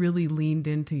 You really leaned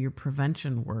into your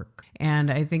prevention work,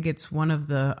 and I think it's one of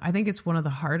the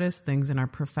hardest things in our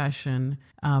profession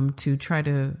to try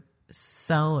to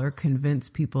sell or convince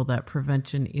people that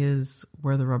prevention is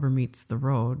where the rubber meets the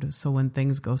road. So when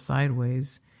things go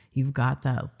sideways, you've got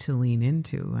that to lean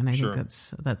into. And I think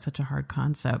that's such a hard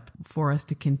concept for us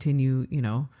to continue,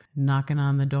 knocking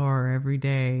on the door every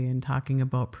day and talking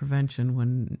about prevention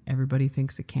when everybody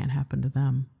thinks it can't happen to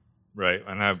them. Right.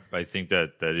 And I think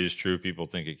that is true. People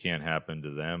think it can't happen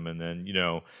to them. And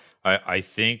then, I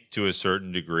think to a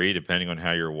certain degree, depending on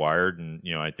how you're wired, and,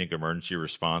 I think emergency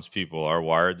response people are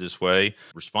wired this way.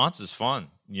 Response is fun.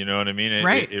 You know what I mean?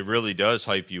 It really does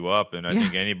hype you up. And I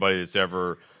think anybody that's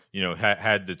ever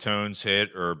had the tones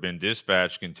hit or been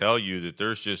dispatched can tell you that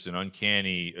there's just an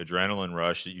uncanny adrenaline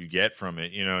rush that you get from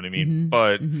it. You know what I mean?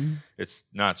 But it's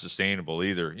not sustainable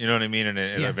either. You know what I mean? And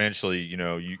eventually,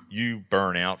 you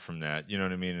burn out from that. You know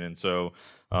what I mean? And so,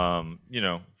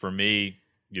 for me,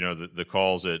 the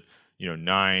calls at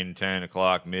 9, 10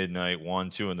 o'clock, midnight, 1,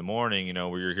 2 in the morning,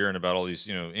 where you're hearing about all these,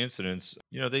 incidents,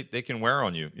 they can wear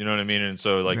on you, you know what I mean? And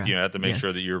so you have to make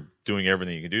sure that you're doing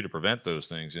everything you can do to prevent those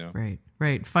things,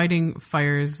 Right. Fighting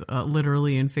fires,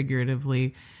 literally and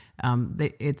figuratively.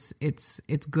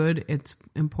 It's good. It's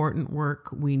important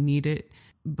work. We need it,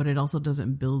 but it also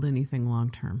doesn't build anything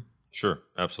long-term. Sure.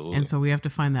 Absolutely. And so we have to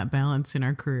find that balance in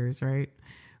our careers, right?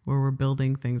 Where we're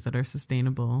building things that are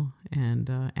sustainable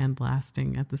and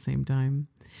lasting at the same time.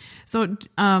 So,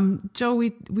 Joe,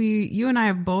 you and I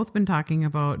have both been talking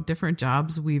about different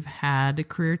jobs we've had,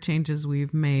 career changes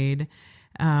we've made,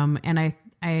 and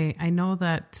I know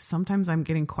that sometimes I'm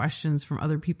getting questions from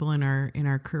other people in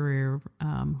our career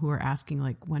who are asking,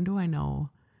 like, when do I know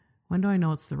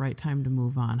it's the right time to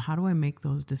move on? How do I make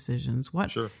those decisions?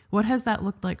 What has that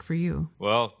looked like for you?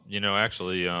 Well,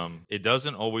 actually, it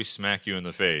doesn't always smack you in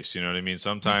the face. You know what I mean?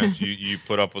 Sometimes you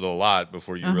put up with a lot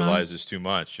before you realize it's too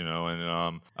much, and,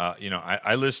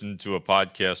 I listened to a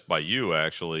podcast by you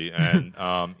actually. And,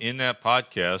 in that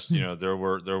podcast,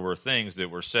 there were things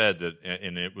that were said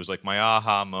and it was like my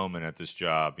aha moment at this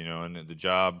job, and the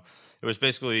job, it was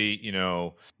basically,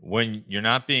 when you're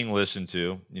not being listened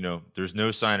to, there's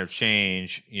no sign of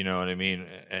change, you know what I mean?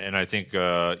 And I think,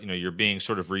 you're being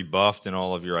sort of rebuffed in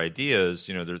all of your ideas,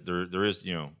 there is,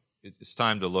 it's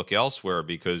time to look elsewhere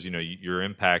because, your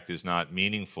impact is not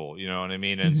meaningful, you know what I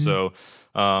mean? And so,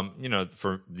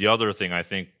 for the other thing, I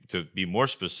think to be more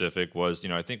specific was,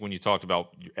 I think when you talked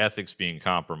about your ethics being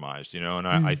compromised, and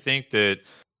I think that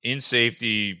in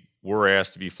safety, we're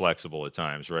asked to be flexible at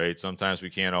times, right? Sometimes we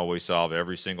can't always solve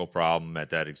every single problem at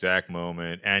that exact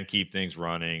moment and keep things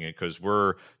running because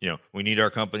we need our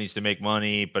companies to make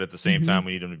money, but at the same time,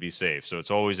 we need them to be safe. So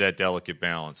it's always that delicate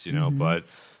balance, but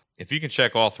if you can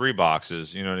check all three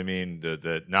boxes, you know what I mean,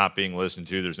 the not being listened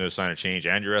to, there's no sign of change,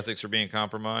 and your ethics are being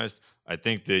compromised, I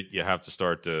think that you have to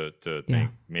start to think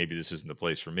maybe this isn't the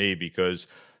place for me because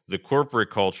the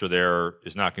corporate culture there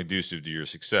is not conducive to your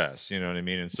success, you know what I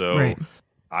mean? And so Right.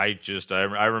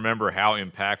 I remember how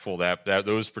impactful that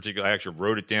those particular, I actually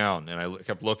wrote it down and I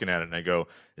kept looking at it and I go,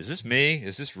 is this me?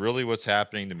 Is this really what's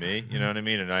happening to me? You know what I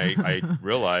mean? And I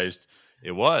realized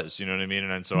it was, you know what I mean?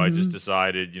 And so I just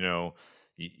decided, you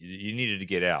needed to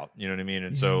get out, you know what I mean?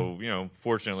 And so,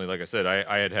 fortunately, like I said,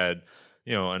 I had,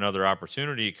 another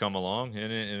opportunity come along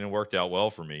and it worked out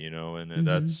well for me, and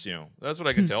that's what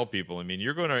I can tell people. I mean,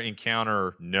 you're going to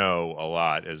encounter no a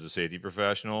lot as a safety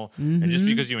professional. And just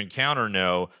because you encounter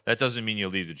no, that doesn't mean you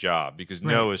leave the job because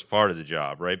no is part of the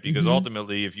job, right? Because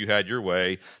ultimately, if you had your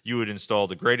way, you would install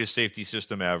the greatest safety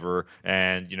system ever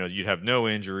and, you'd have no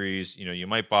injuries. You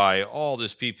might buy all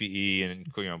this PPE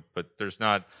and, but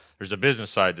there's a business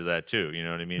side to that too. You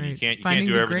know what I mean? Right. You can't Finding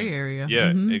do the everything. gray area.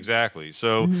 Yeah, exactly.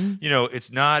 So,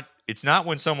 it's not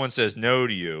when someone says no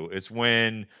to you. It's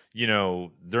when,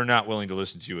 they're not willing to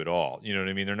listen to you at all. You know what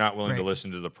I mean? They're not willing to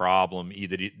listen to the problem.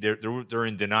 Either they're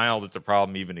in denial that the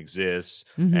problem even exists.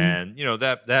 And,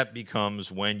 that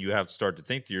becomes when you have to start to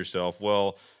think to yourself,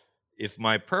 well, if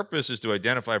my purpose is to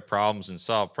identify problems and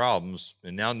solve problems,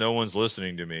 and now no one's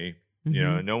listening to me,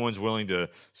 no one's willing to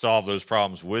solve those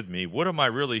problems with me, what am I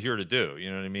really here to do?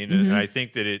 You know what I mean? And I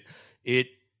think that it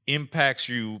impacts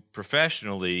you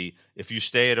professionally if you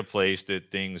stay at a place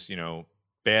that things,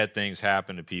 bad things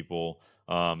happen to people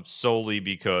solely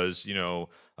because,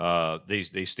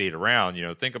 they stayed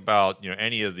around. Think about,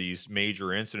 any of these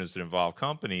major incidents that involve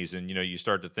companies and, you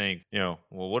start to think, well,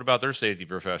 what about their safety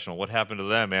professional? What happened to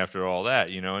them after all that?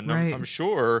 And I'm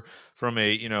sure from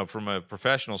a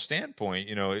professional standpoint,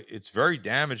 it's very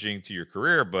damaging to your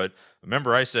career. But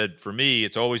remember, I said for me,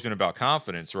 it's always been about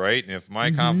confidence, right? And if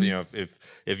my confidence,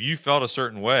 if you felt a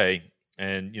certain way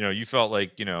and, you felt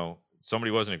like,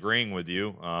 somebody wasn't agreeing with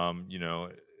you,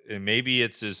 and maybe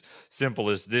it's as simple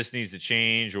as this needs to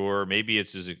change, or maybe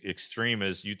it's as extreme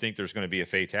as you think there's going to be a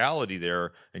fatality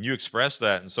there, and you express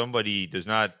that, and somebody does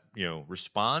not,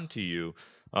 respond to you.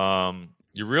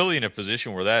 You're really in a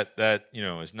position where that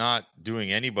is not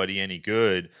doing anybody any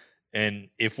good. And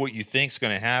if what you think is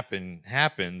going to happen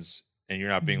happens, and you're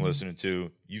not being listened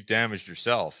to, you've damaged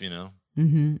yourself.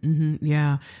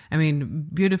 Yeah. I mean,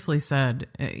 beautifully said.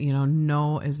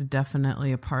 No is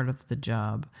definitely a part of the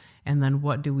job. And then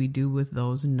what do we do with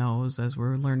those no's as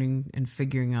we're learning and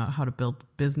figuring out how to build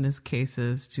business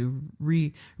cases to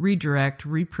redirect,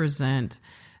 represent,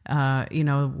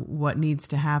 what needs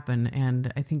to happen.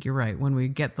 And I think you're right. When we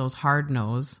get those hard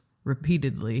no's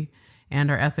repeatedly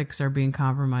and our ethics are being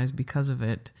compromised because of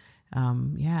it,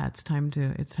 it's time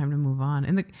to move on.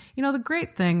 And the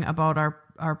great thing about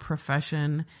our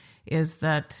profession is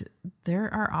that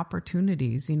there are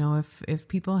opportunities. If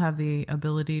people have the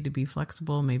ability to be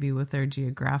flexible, maybe with their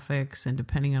geographics and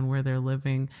depending on where they're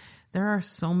living, there are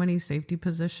so many safety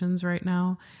positions right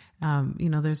now.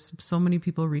 There's so many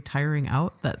people retiring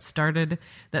out that started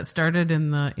in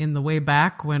the way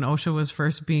back when OSHA was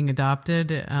first being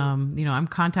adopted. I'm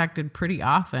contacted pretty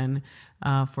often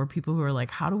for people who are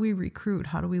like, how do we recruit?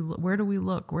 Where do we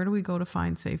look? Where do we go to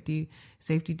find safety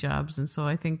jobs? And so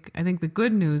I think the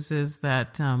good news is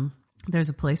that there's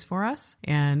a place for us,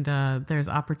 and there's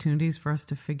opportunities for us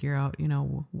to figure out,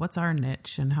 what's our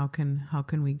niche and how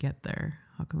can we get there?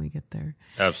 How can we get there?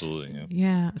 Absolutely. Yeah.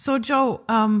 Yeah. So Joe,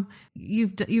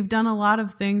 you've done a lot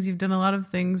of things. You've done a lot of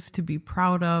things to be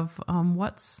proud of.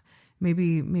 What's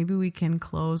maybe we can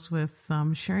close with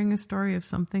sharing a story of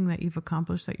something that you've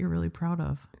accomplished that you're really proud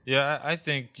of. Yeah, I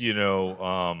think, you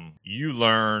learn,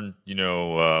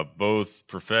 both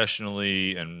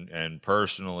professionally and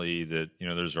personally that,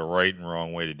 there's a right and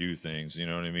wrong way to do things, you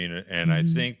know what I mean? And I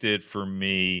think that for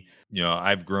me,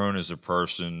 I've grown as a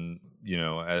person,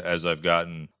 as I've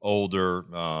gotten older,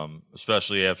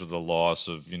 especially after the loss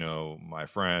of, my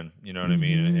friend, you know what I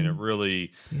mean? And it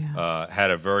really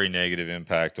had a very negative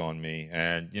impact on me.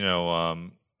 And,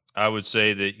 I would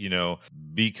say that,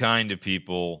 be kind to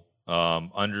people.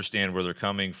 Understand where they're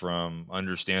coming from,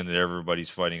 understand that everybody's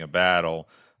fighting a battle.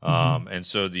 And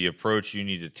so the approach you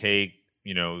need to take,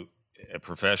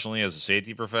 professionally as a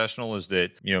safety professional is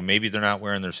that, maybe they're not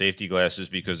wearing their safety glasses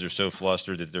because they're so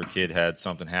flustered that their kid had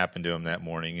something happen to them that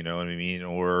morning, you know what I mean?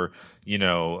 Or,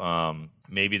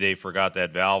 maybe they forgot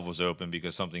that valve was open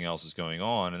because something else is going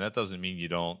on. And that doesn't mean you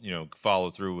don't, follow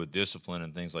through with discipline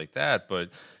and things like that.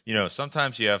 But,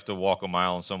 sometimes you have to walk a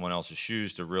mile in someone else's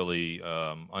shoes to really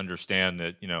understand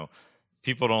that,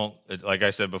 people don't, like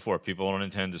I said before, people don't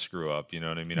intend to screw up. You know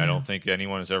what I mean? I don't think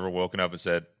anyone has ever woken up and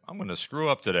said, I'm going to screw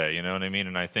up today. You know what I mean?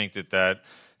 And I think that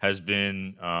has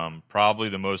been probably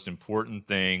the most important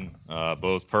thing,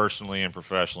 both personally and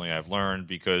professionally, I've learned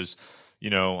because,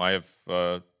 I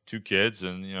have 2 kids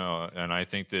and, and I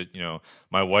think that,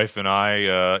 my wife and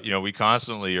I, we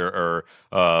constantly are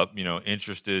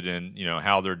interested in,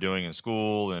 how they're doing in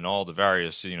school and all the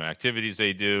various, activities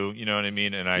they do, you know what I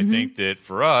mean? And I think that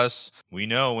for us, we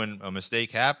know when a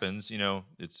mistake happens,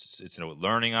 it's a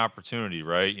learning opportunity,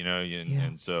 right?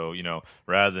 And so,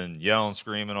 rather than yell and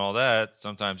scream and all that,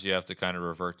 sometimes you have to kind of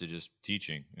revert to just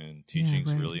teaching, and teaching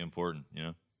is really important,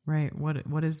 Right.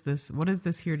 What is this? What is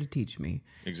this here to teach me?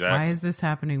 Exactly. Why is this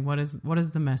happening? What is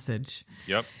the message?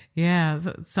 Yep. Yeah.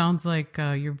 So it sounds like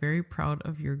you're very proud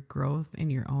of your growth in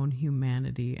your own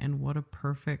humanity, and what a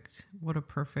perfect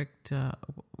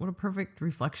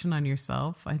reflection on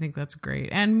yourself. I think that's great.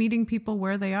 And meeting people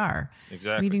where they are.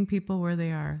 Exactly. Meeting people where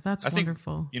they are. That's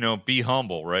wonderful. Think, be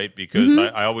humble, right? Because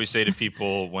I always say to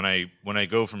people when I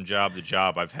go from job to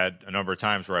job, I've had a number of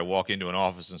times where I walk into an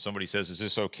office and somebody says, "Is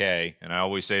this okay?" And I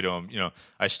always say to them,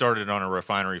 I started on a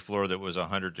refinery floor that was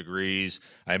 100 degrees.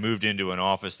 I moved into an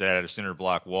office that had a cinder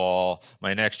block wall.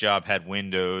 My next job had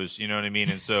windows, you know what I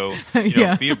mean? And so,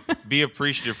 be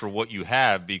appreciative for what you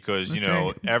have because, That's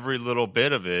right. every little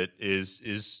bit of it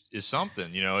is something,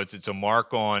 it's a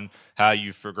mark on how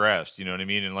you've progressed, you know what I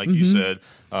mean? And like you said,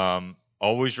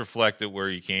 always reflect at where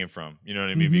you came from, you know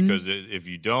what I mean? Because if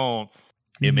you don't,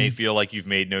 it may feel like you've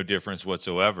made no difference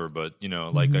whatsoever, but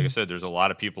like I said, there's a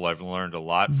lot of people I've learned a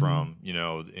lot from,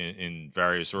 in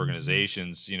various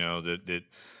organizations, that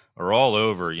are all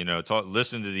over.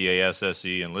 Listen to the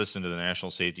ASSE and listen to the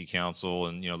National Safety Council,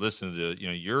 and listen to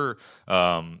your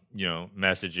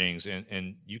messagings,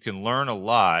 and you can learn a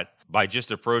lot by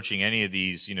just approaching any of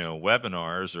these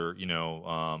webinars or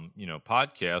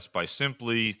podcasts by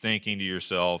simply thinking to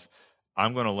yourself,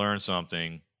 I'm going to learn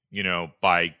something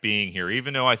by being here.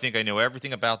 Even though I think I know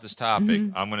everything about this topic,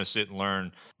 I'm going to sit and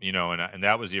learn, and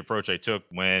that was the approach I took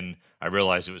when I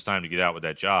realized it was time to get out with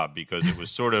that job, because it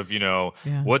was sort of,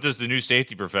 what does the new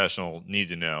safety professional need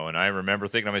to know? And I remember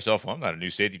thinking to myself, well, I'm not a new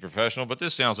safety professional, but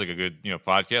this sounds like a good,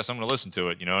 podcast. I'm going to listen to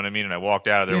it. You know what I mean? And I walked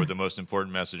out of there with the most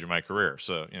important message of my career.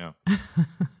 So,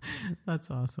 That's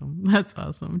awesome. That's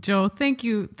awesome. Joe, thank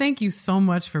you. Thank you so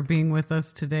much for being with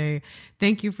us today.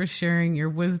 Thank you for sharing your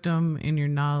wisdom and your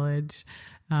knowledge.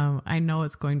 I know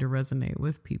it's going to resonate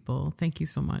with people. Thank you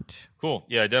so much. Cool.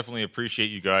 Yeah, I definitely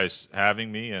appreciate you guys having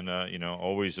me, and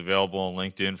always available on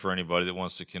LinkedIn for anybody that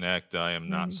wants to connect. I am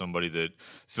not somebody that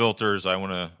filters. I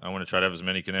want to try to have as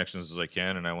many connections as I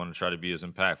can, and I want to try to be as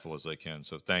impactful as I can.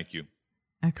 So thank you.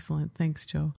 Excellent. Thanks,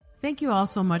 Joe. Thank you all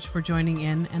so much for joining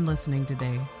in and listening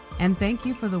today. And thank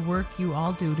you for the work you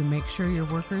all do to make sure your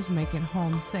workers make it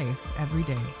home safe every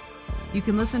day. You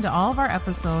can listen to all of our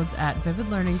episodes at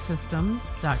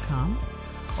vividlearningsystems.com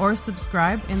or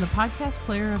subscribe in the podcast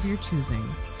player of your choosing.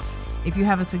 If you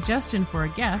have a suggestion for a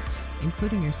guest,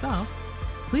 including yourself,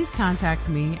 please contact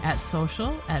me at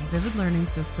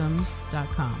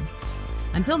social@vividlearningsystems.com.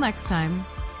 Until next time,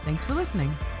 thanks for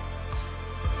listening.